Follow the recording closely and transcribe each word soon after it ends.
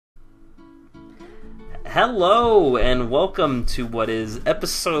Hello and welcome to what is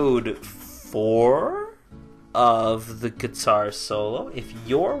episode 4 of the guitar solo. If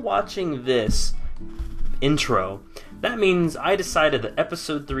you're watching this intro, that means I decided that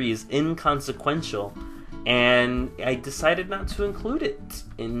episode 3 is inconsequential and I decided not to include it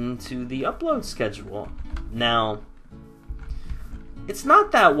into the upload schedule. Now, it's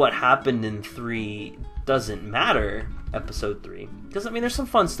not that what happened in 3 doesn't matter, episode 3, because I mean there's some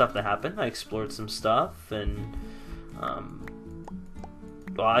fun stuff that happened. I explored some stuff and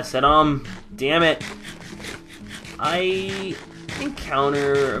I said damn it, I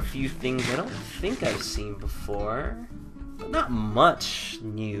encounter a few things I don't think I've seen before, but not much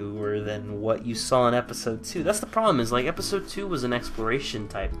newer than what you saw in episode 2. That's the problem, is like episode 2 was an exploration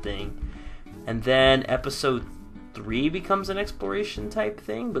type thing, and then episode 3 becomes an exploration type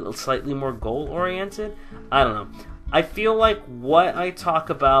thing, but slightly more goal oriented. I don't know. I feel like what I talk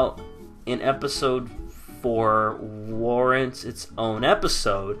about in episode 4 warrants its own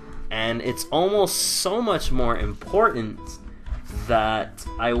episode, and it's almost so much more important that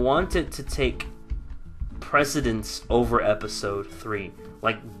I want it to take precedence over episode 3.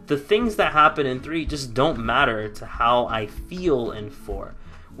 Like, the things that happen in 3 just don't matter to how I feel in 4.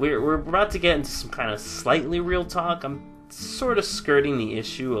 We're about to get into some kind of slightly real talk. I'm sort of skirting the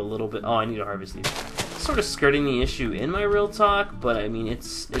issue a little bit. Oh, I need to harvest these. Sort of skirting the issue in my real talk, but I mean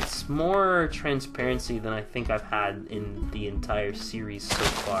it's more transparency than I think I've had in the entire series so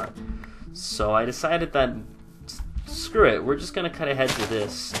far. So I decided that screw it, we're just gonna cut ahead to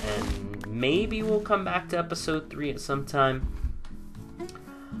this, and maybe we'll come back to episode 3 at some time.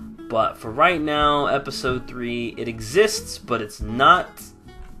 But for right now, episode 3, it exists, but it's not.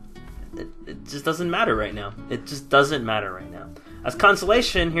 It just doesn't matter right now. It just doesn't matter right now. As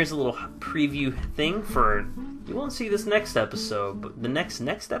consolation, here's a little preview thing for, you won't see this next episode, but the next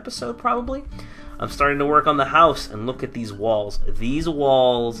episode probably. I'm starting to work on the house, and look at these walls. These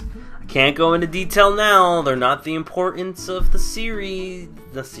walls, I can't go into detail now. They're not the importance of the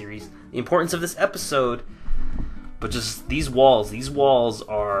importance of this episode, but just these walls. These walls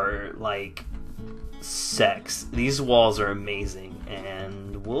are like sex. These walls are amazing,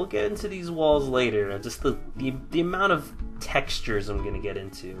 and we'll get into these walls later. Just the amount of textures I'm gonna get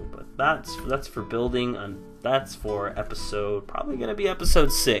into, but that's for building, and that's for episode, probably gonna be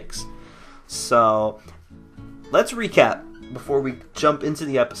episode 6. So let's recap before we jump into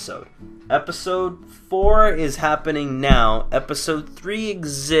the episode. Episode 4 is happening now. Episode 3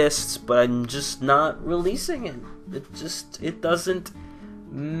 exists, but I'm just not releasing it. It doesn't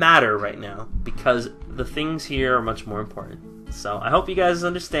matter right now because the things here are much more important. So I hope you guys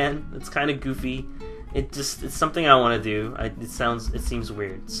understand. It's kind of goofy. It's something I want to do. It seems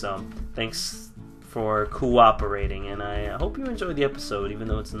weird. So thanks for cooperating, and I hope you enjoyed the episode, even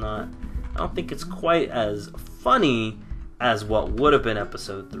though it's not. I don't think it's quite as funny as what would have been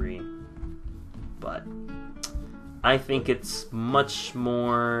episode 3, but I think it's much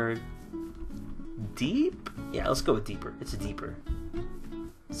more deep. Yeah, let's go with deeper. It's deeper.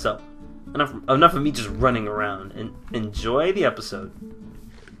 So enough of me just running around, and enjoy the episode.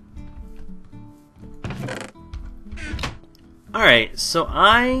 Alright, so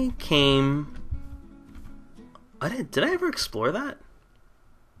I came... Did I ever explore that?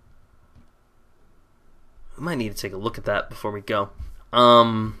 I might need to take a look at that before we go.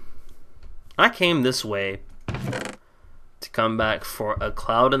 I came this way to come back for a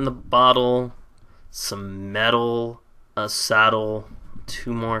cloud in the bottle, some metal, a saddle,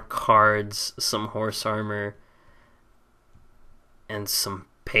 2 more cards, some horse armor, and some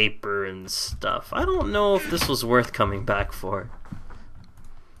paper and stuff. I don't know if this was worth coming back for.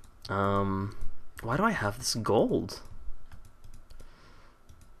 Why do I have this gold?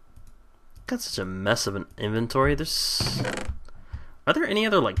 Got such a mess of an inventory. Are there any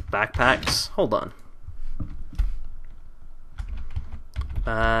other like backpacks? Hold on.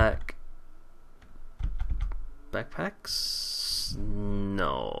 Backpacks?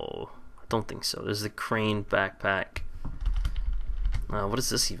 No, I don't think so. There's the crane backpack. What is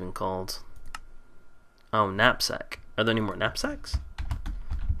this even called? Oh, knapsack. Are there any more knapsacks?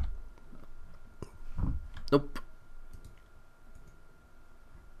 Nope.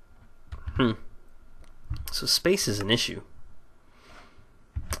 So space is an issue.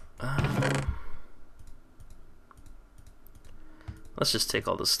 Let's just take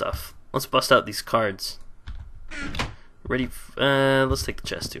all this stuff. Let's bust out these cards. Ready? Let's take the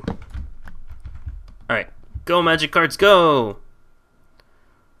chest too. Alright. Go, magic cards, go!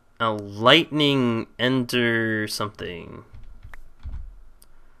 A lightning ender something.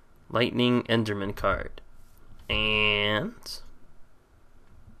 Lightning Enderman card. And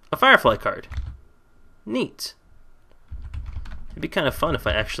a Firefly card. Neat. It'd be kind of fun if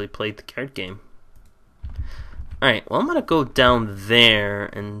I actually played the card game. Alright, well, I'm going to go down there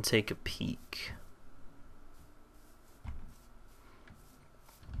and take a peek.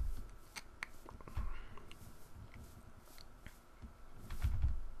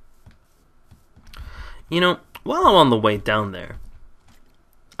 You know, while I'm on the way down there,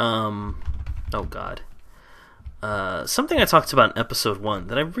 oh god, something I talked about in episode 1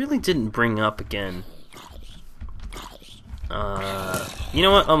 that I really didn't bring up again. You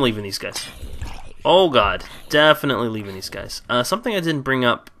know what? I'm leaving these guys. Oh god, definitely leaving these guys. Something I didn't bring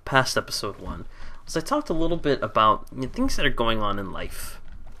up past episode 1 was I talked a little bit about things that are going on in life.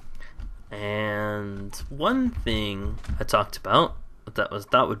 And one thing I talked about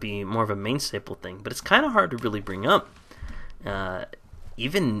that would be more of a main staple thing, but it's kind of hard to really bring up.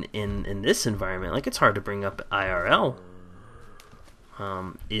 Even in this environment, like it's hard to bring up IRL.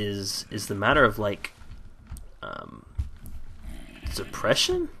 Is the matter of like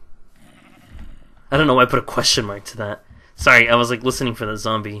depression? I don't know why I put a question mark to that. Sorry, I was like listening for the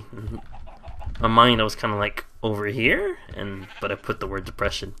zombie. My mind, I was kind of like over here, but I put the word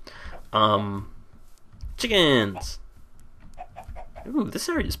depression. Chickens. Ooh, this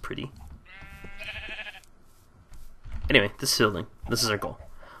area is pretty. Anyway, this building. This is our goal.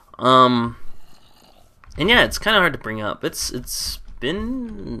 And yeah, it's kind of hard to bring up. It's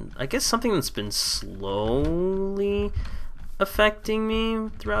been, I guess, something that's been slowly affecting me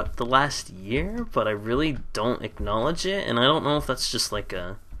throughout the last year, but I really don't acknowledge it, and I don't know if that's just like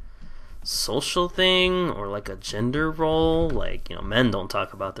a social thing or like a gender role, like, you know, men don't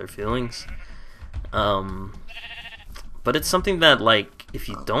talk about their feelings. But it's something that, like, if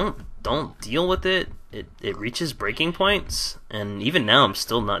you don't deal with it, it reaches breaking points, and even now I'm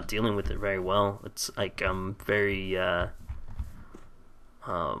still not dealing with it very well. It's like I'm very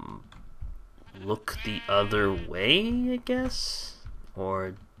look the other way, I guess,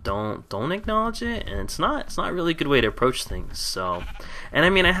 or don't acknowledge it, and it's not really a good way to approach things. So, and I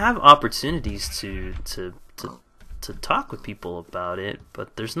mean, I have opportunities to talk with people about it,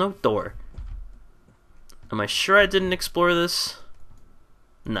 but there's no door. Am I sure I didn't explore this?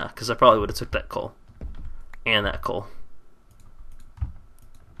 Nah, because I probably would have took that coal. And that coal.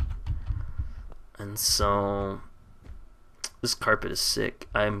 And so, this carpet is sick.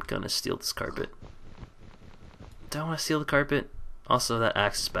 I'm gonna steal this carpet. Do I want to steal the carpet? Also, that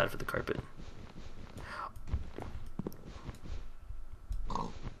axe is bad for the carpet.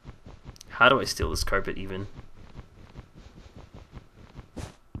 How do I steal this carpet even?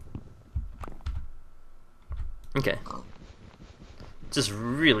 Okay. Just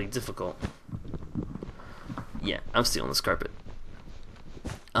really difficult. Yeah, I'm stealing this carpet.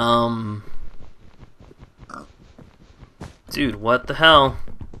 Dude, what the hell?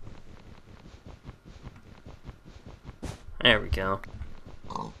 There we go.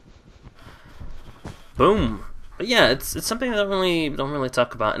 Boom. But yeah, it's something I don't really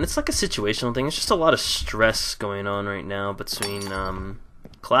talk about, and it's like a situational thing. It's just a lot of stress going on right now between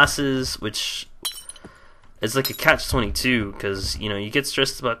classes, which it's like a catch-22, because, you know, you get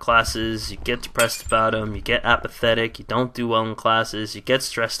stressed about classes, you get depressed about them, you get apathetic, you don't do well in classes, you get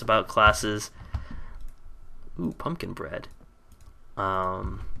stressed about classes. Ooh, pumpkin bread.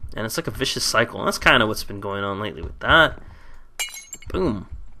 And it's like a vicious cycle, and that's kind of what's been going on lately with that. Boom.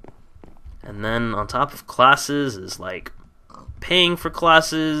 And then on top of classes is like paying for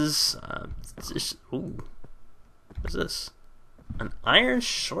classes. Ooh, what's this? An iron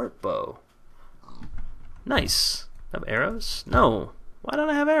short bow. Nice. Have arrows? No. Why don't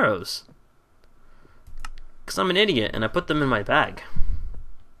I have arrows? Because I'm an idiot and I put them in my bag.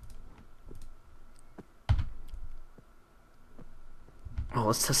 Oh,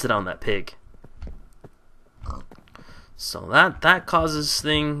 let's test it on that pig. So that causes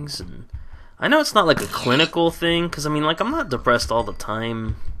things, and I know it's not like a clinical thing, because I mean, like, I'm not depressed all the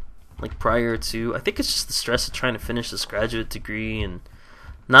time, like prior to. I think it's just the stress of trying to finish this graduate degree, and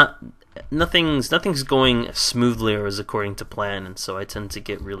nothing's going smoothly or as according to plan, and so I tend to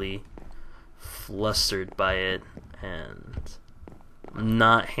get really flustered by it, and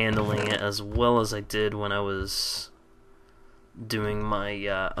not handling it as well as I did when I was doing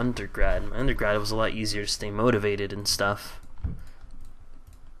my undergrad. My undergrad, it was a lot easier to stay motivated and stuff.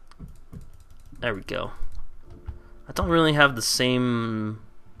 There we go. I don't really have the same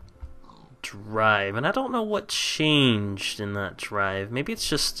drive, and I don't know what changed in that drive. Maybe it's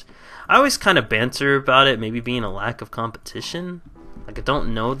just, I always kind of banter about it, maybe being a lack of competition. Like, I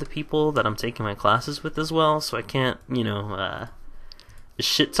don't know the people that I'm taking my classes with as well, so I can't, you know,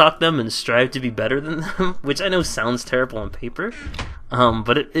 shit talk them and strive to be better than them, which I know sounds terrible on paper,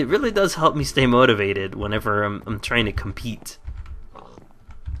 But it really does help me stay motivated whenever I'm trying to compete.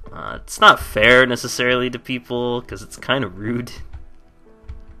 It's not fair necessarily to people because it's kind of rude.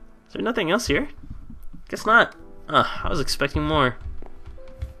 Is there nothing else here? Guess not. I was expecting more.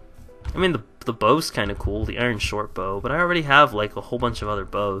 I mean, the bow's kind of cool, the iron short bow, but I already have like a whole bunch of other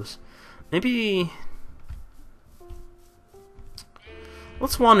bows. Maybe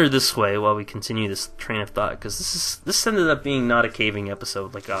let's wander this way while we continue this train of thought, because this ended up being not a caving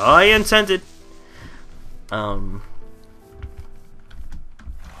episode like I intended. I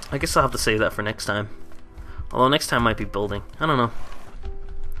guess I'll have to save that for next time. Although next time might be building. I don't know.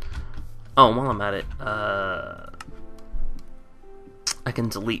 Oh, while I'm at it, I can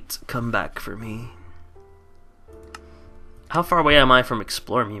delete come back for me. How far away am I from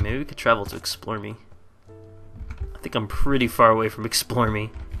Explore Me? Maybe we could travel to Explore Me. I think I'm pretty far away from Explore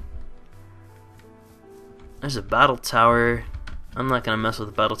Me. There's a battle tower. I'm not gonna mess with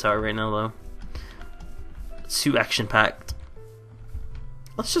the battle tower right now though. It's too action packed.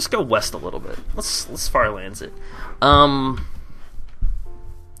 Let's just go west a little bit. Let's Farlands it. God,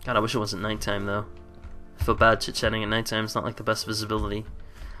 I wish it wasn't nighttime though. I feel bad chit-chatting at nighttime. It's not like the best visibility.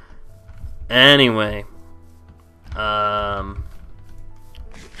 Anyway, on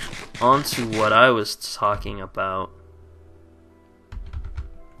to what I was talking about.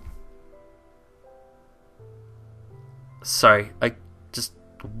 Sorry, I just...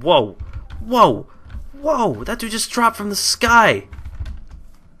 Whoa! Whoa! Whoa! That dude just dropped from the sky!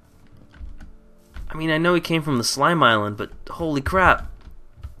 I mean, I know he came from the Slime Island, but holy crap.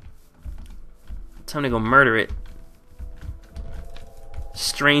 Time to go murder it.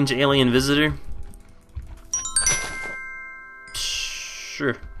 Strange alien visitor.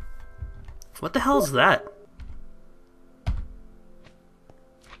 Sure. What the hell is that?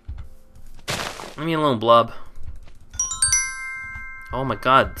 Leave me alone, blob. Oh my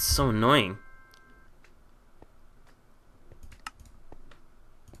god, this is so annoying.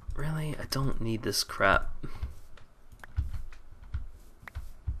 Really? I don't need this crap.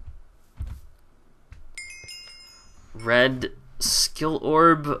 Red skill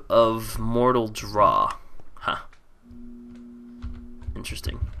orb of mortal draw. Huh.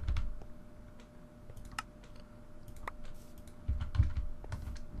 Interesting.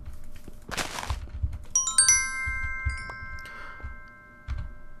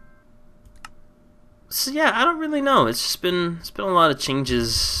 So yeah, I don't really know. It's been a lot of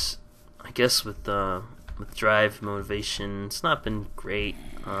changes, I guess, with drive motivation. It's not been great.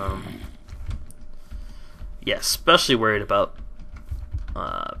 Yeah, especially worried about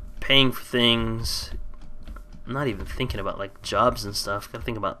paying for things. I'm not even thinking about like jobs and stuff. Gotta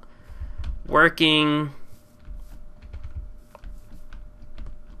think about working.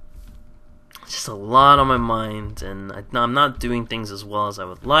 Just a lot on my mind, and I'm not doing things as well as I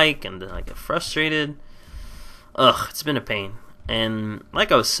would like, and then I get frustrated. Ugh, it's been a pain. And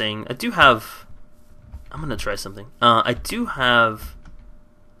like I was saying, I do have... I'm gonna try something. I do have...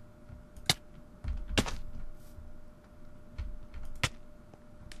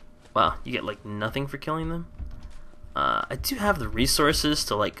 Wow, you get like nothing for killing them? I do have the resources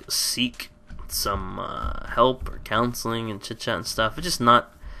to like seek some help or counseling and chit-chat and stuff. I'm just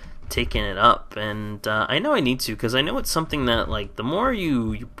not taking it up, and I know I need to, because I know it's something that like the more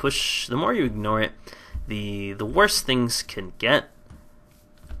you push, the more you ignore it, the worse things can get.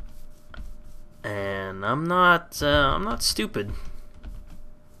 And I'm not stupid.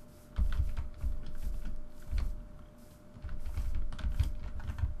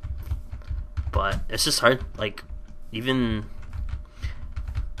 But it's just hard, like, even,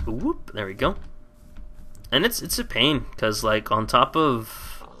 whoop, there we go. And it's a pain, because, like, on top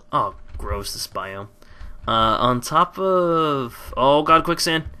of, oh, gross, this biome. On top of, oh god,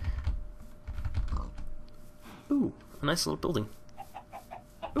 quicksand. Ooh, a nice little building.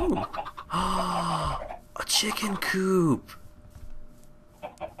 Ooh, a chicken coop.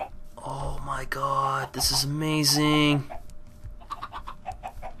 Oh my god, this is amazing.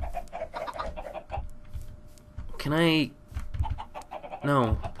 Can I...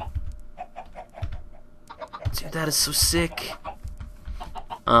 No. Dude, that is so sick.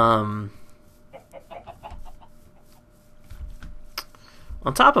 On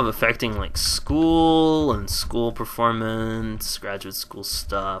top of affecting like school and school performance, graduate school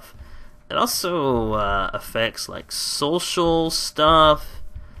stuff, it also affects like social stuff.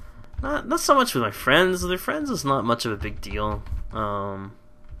 Not so much with my friends. Their friends is not much of a big deal. I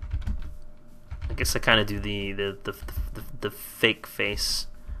guess I kind of do the fake face.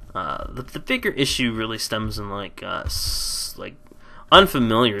 The bigger issue really stems in like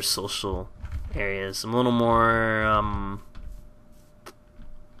unfamiliar social areas. I'm a little more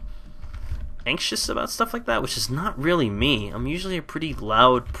anxious about stuff like that, which is not really me. I'm usually a pretty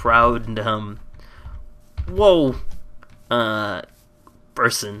loud, proud, whoa,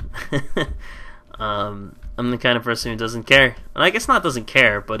 person. I'm the kind of person who doesn't care, and I guess not doesn't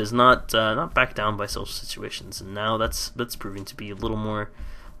care, but is not backed down by social situations. And now that's proving to be a little more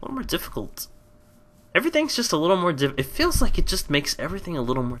difficult. Everything's just a little more it feels like it just makes everything a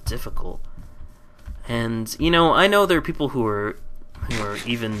little more difficult. And you know, I know there are people who are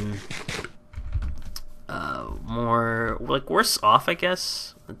even more like worse off, I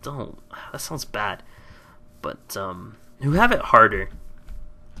guess. That sounds bad, but who have it harder.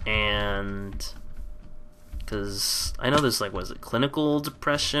 And because I know there's like, what is it, clinical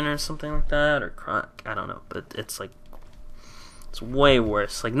depression or something like that, or chronic, I don't know, but it's like, it's way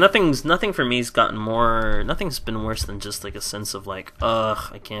worse. Like nothing for me has gotten more. Nothing's been worse than just like a sense of like, ugh,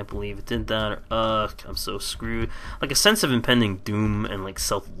 I can't believe it did that, or ugh, I'm so screwed. Like a sense of impending doom and like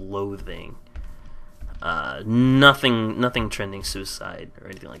self-loathing. Nothing trending suicide or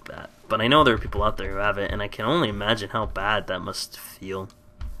anything like that. But I know there are people out there who have it, and I can only imagine how bad that must feel.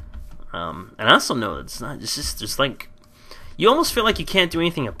 And I also know it's not. It's just like, you almost feel like you can't do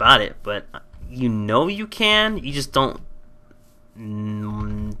anything about it, but you know you can. You just don't.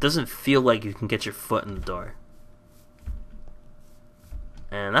 Doesn't feel like you can get your foot in the door,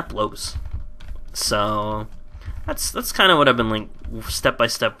 and that blows. So that's kind of what I've been like step by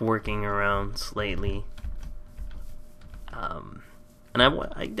step working around lately. And I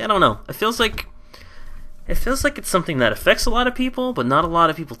don't know. It feels like it's something that affects a lot of people, but not a lot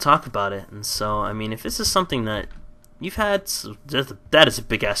of people talk about it. And so, I mean, if this is something that you've had, that is a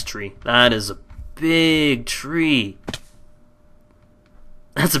big ass tree. That is a big tree.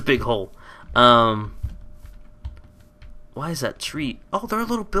 That's a big hole. Why is that tree? Oh, there are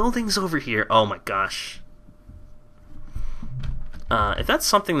little buildings over here. Oh my gosh. If that's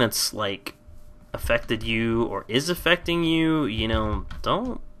something that's like affected you or is affecting you, you know,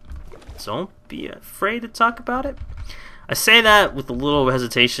 don't be afraid to talk about it. I say that with a little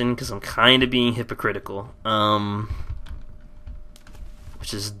hesitation because I'm kind of being hypocritical,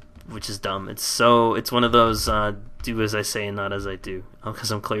 which is dumb. It's one of those do as I say and not as I do,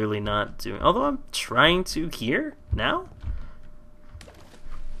 because I'm clearly not doing. Although I'm trying to here now.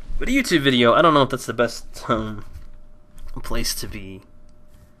 But a YouTube video, I don't know if that's the best place to be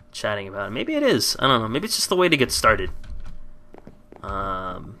chatting about it. Maybe it is. I don't know. Maybe it's just the way to get started.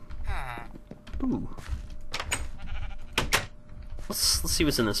 Ooh. Let's see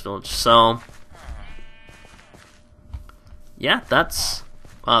what's in this village. So, yeah, that's.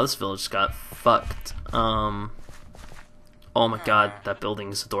 Wow, this village got fucked. Oh my god, that building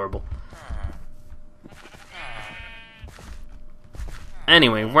is adorable.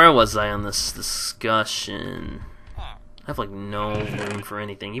 Anyway, where was I on this discussion? I have like no room for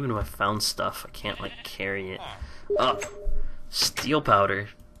anything. Even if I found stuff, I can't like carry it up. Steel powder.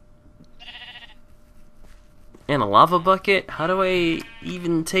 And a lava bucket? How do I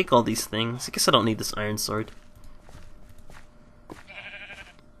even take all these things? I guess I don't need this iron sword.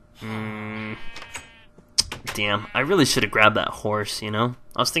 Damn, I really should have grabbed that horse, you know?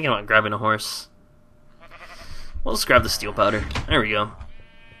 I was thinking about grabbing a horse. Well, let's grab the steel powder. There we go.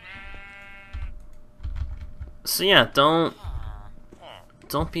 So yeah, don't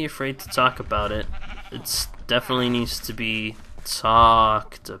be afraid to talk about it. It definitely needs to be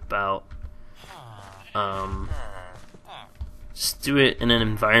talked about. Just do it in an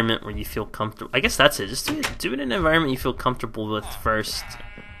environment where you feel comfortable. I guess that's it. Just do it in an environment you feel comfortable with first.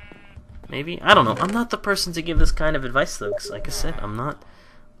 Maybe, I don't know. I'm not the person to give this kind of advice though, because like I said, I'm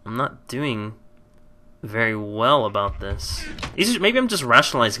not doing very well about this. Maybe I'm just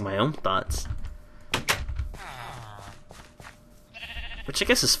rationalizing my own thoughts, which I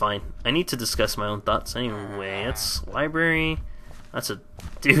guess is fine. I need to discuss my own thoughts anyway. That's library. That's a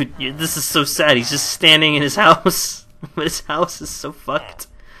dude. This is so sad. He's just standing in his house, but his house is so fucked.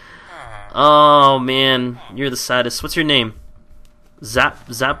 Oh man, you're the saddest. What's your name?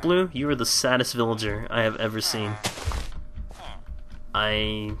 Zap Blue? You are the saddest villager I have ever seen.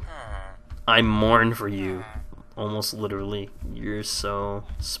 I mourn for you, almost literally. You're so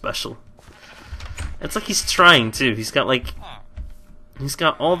special. It's like he's trying too. He's got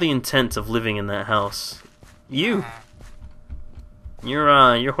all the intent of living in that house. Your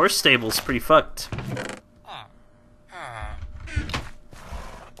horse stable's pretty fucked.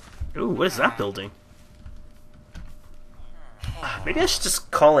 Ooh, what is that building? Maybe I should just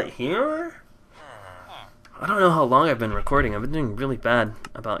call it here? I don't know how long I've been recording. I've been doing really bad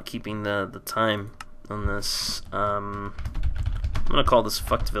about keeping the time on this. I'm gonna call this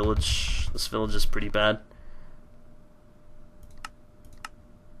fucked village. This village is pretty bad.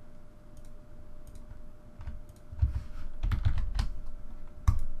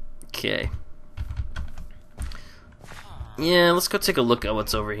 Okay. Yeah, let's go take a look at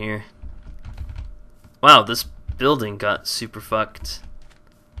what's over here. Wow, this building got super fucked.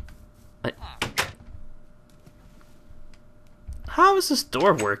 How is this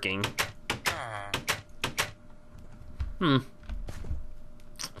door working?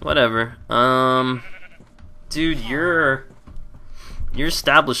 Whatever. Dude, your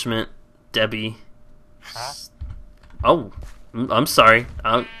establishment, Debbie. Oh, I'm sorry.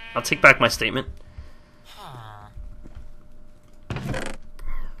 I'll take back my statement.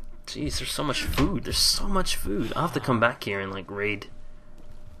 Jeez, there's so much food. There's so much food. I'll have to come back here and like raid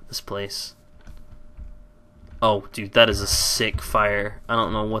this place. Oh, dude, that is a sick fire. I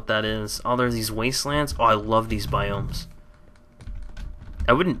don't know what that is. Oh, there's these wastelands. Oh, I love these biomes.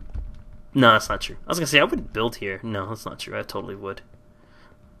 I wouldn't... No, that's not true. I was gonna say, I wouldn't build here. No, that's not true. I totally would.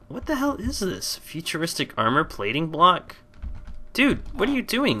 What the hell is this? Futuristic armor plating block? Dude, what are you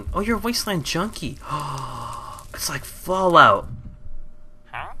doing? Oh, you're a wasteland junkie. Oh, it's like Fallout.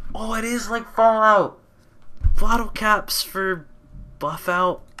 Oh, it is like Fallout. Bottle caps for buff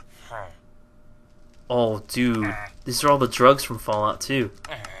out. Oh, dude. These are all the drugs from Fallout 2.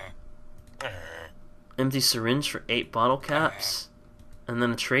 Empty syringe for 8 bottle caps. And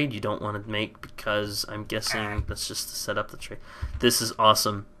then a trade you don't want to make because I'm guessing that's just to set up the trade. This is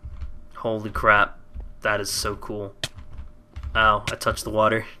awesome. Holy crap. That is so cool. Ow, I touched the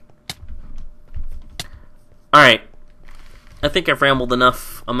water. Alright. I think I've rambled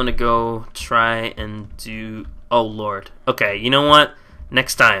enough. I'm gonna go try and do... Oh, Lord. Okay, you know what?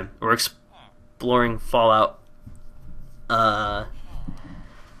 Next time, we're exploring Fallout.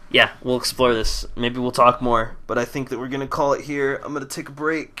 Yeah, we'll explore this. Maybe we'll talk more, but I think that we're gonna call it here. I'm gonna take a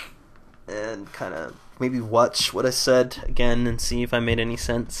break and kind of maybe watch what I said again and see if I made any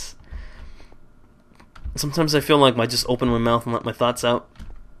sense. Sometimes I feel like I just open my mouth and let my thoughts out.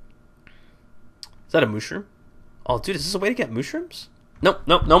 Is that a mushroom? Oh, dude, is this a way to get mushrooms? Nope,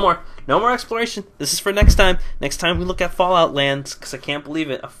 nope, no more. No more exploration. This is for next time. Next time we look at Fallout lands, because I can't believe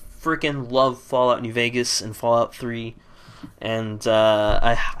it. I freaking love Fallout New Vegas and Fallout 3. And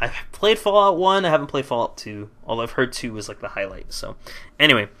I played Fallout 1. I haven't played Fallout 2. Although I've heard 2 was like the highlight. So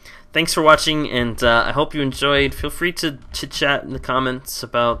anyway, thanks for watching, and I hope you enjoyed. Feel free to chit-chat in the comments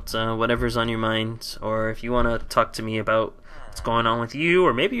about whatever's on your mind. Or if you want to talk to me about what's going on with you,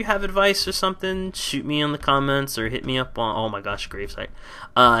 or maybe you have advice or something, shoot me in the comments or hit me up on... Oh my gosh, gravesite.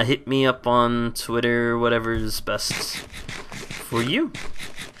 Hit me up on Twitter, whatever's best for you.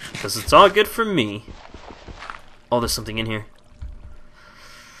 Because it's all good for me. Oh, there's something in here.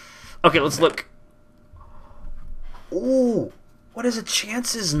 Okay, let's look. Ooh, what is a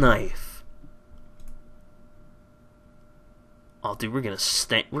Chance's knife? Oh, dude, we're gonna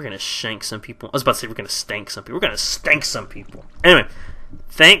shank some people. I was about to say we're gonna stank some people. We're gonna stank some people. Anyway,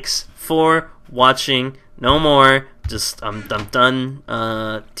 thanks for watching. No more. Just I'm done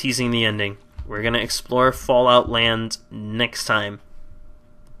teasing the ending. We're gonna explore Fallout land next time.